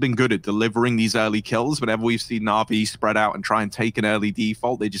AWPs have been good at delivering these early kills. Whenever we've seen NAVI spread out and try and take an early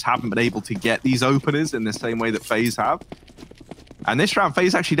default, they just haven't been able to get these openers in the same way that FaZe have. And this round,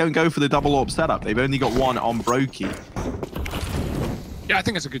 FaZe actually don't go for the double AWP setup. They've only got 1 on Brokey. Yeah, I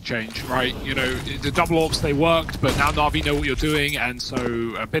think it's a good change, right? You know, the double AWPs, they worked, but now NAVI know what you're doing, and so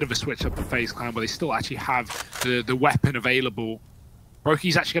a bit of a switch up for FaZe Clan, where they still actually have the weapon available.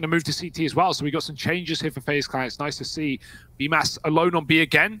 Brokey's actually going to move to CT as well, so we got some changes here for FaZe Clan. It's nice to see VMAS alone on B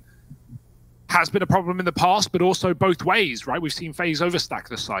again. Has been a problem in the past, but also both ways, right? We've seen FaZe overstack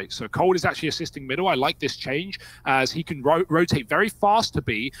the site. So Cold is actually assisting middle. I like this change, as he can rotate very fast to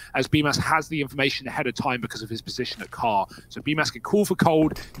B, as BMAS has the information ahead of time because of his position at car. So BMAS can call for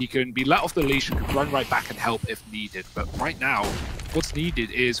Cold, he can be let off the leash, and can run right back and help if needed. But right now, what's needed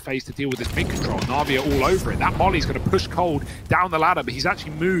is FaZe to deal with this mid control. NAVI are all over it. That Molly's going to push Cold down the ladder, but he's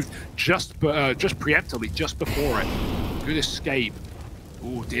actually moved just preemptively, just before it. Good escape.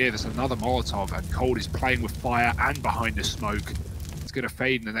 Oh dear, there's another Molotov, and Cold is playing with fire and behind the smoke. It's going to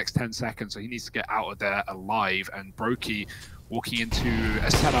fade in the next 10 seconds, so he needs to get out of there alive. And Brokey walking into a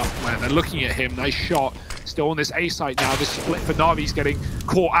setup where they're looking at him. Nice shot. Still on this A site now. This split for NAVI's getting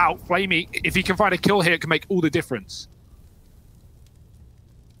caught out. Flamey, if he can find a kill here, it can make all the difference.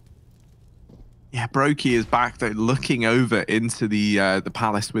 Yeah, Brokey is back though, looking over into the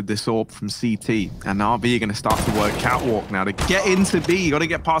palace with this AWP from CT, and NAVI are going to start to work catwalk now to get into B. You got to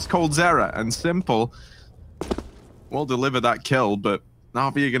get past Cold Zera, and Simple will deliver that kill, but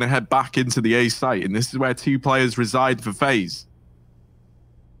NAVI are going to head back into the A site, and this is where 2 players reside for FaZe.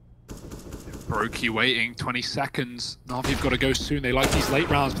 Brokey waiting 20 seconds. NAVI have got to go soon. They like these late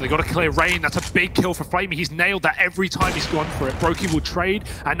rounds, but they got to clear Rain. That's a big kill for Flamey. He's nailed that every time he's gone for it. Brokey will trade,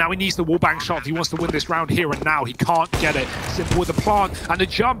 and now he needs the wallbang shot if he wants to win this round here and now. He can't get it. Simple with the plant and the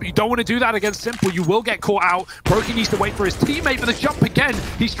jump. You don't want to do that against Simple. You will get caught out. Brokey needs to wait for his teammate for the jump again.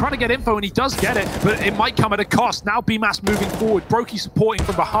 He's trying to get info, and he does get it, but it might come at a cost. Now BMAS moving forward. Brokey supporting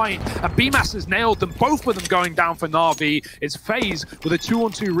from behind, and BMAS has nailed them. Both of them going down for NAVI. It's FaZe with a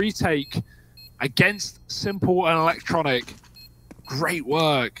 2-on-2 retake against Simple and Electronic. Great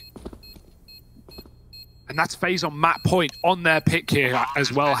work. And that's FaZe on map point on their pick here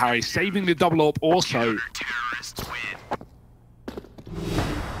as well, Harry. Saving the double AWP also.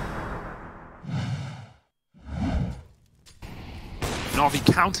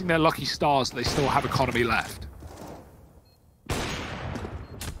 NAVI counting their lucky stars. They still have economy left.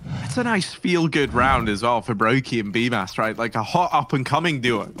 It's a nice feel-good round as well for Brokey and BMAS, right? Like a hot up-and-coming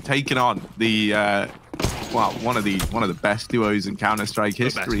duo taking on the well, one of the best duos in Counter-Strike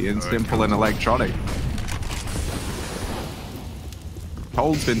history in Simple and Electronic.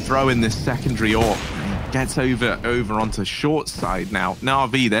 Cold's been throwing this secondary AWP. Gets over onto short side now.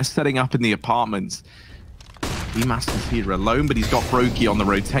 NAVI, they're setting up in the apartments. BMAS is here alone, but he's got Brokey on the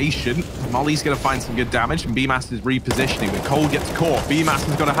rotation. Molly's going to find some good damage, and BMAS is repositioning, but Cole gets caught. BMAS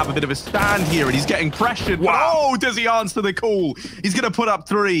is going to have a bit of a stand here, and he's getting pressured. Wow. Oh, does he answer the call? He's going to put up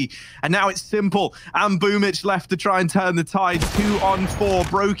 3, and now it's Simple and Boomich left to try and turn the tide. 2-on-4.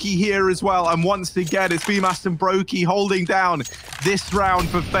 Brokey here as well, and once again, it's BMAS and Brokey holding down this round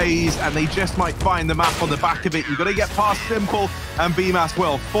for FaZe, and they just might find the map on the back of it. You've got to get past Simple, and BMAS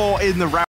will. 4 in the round.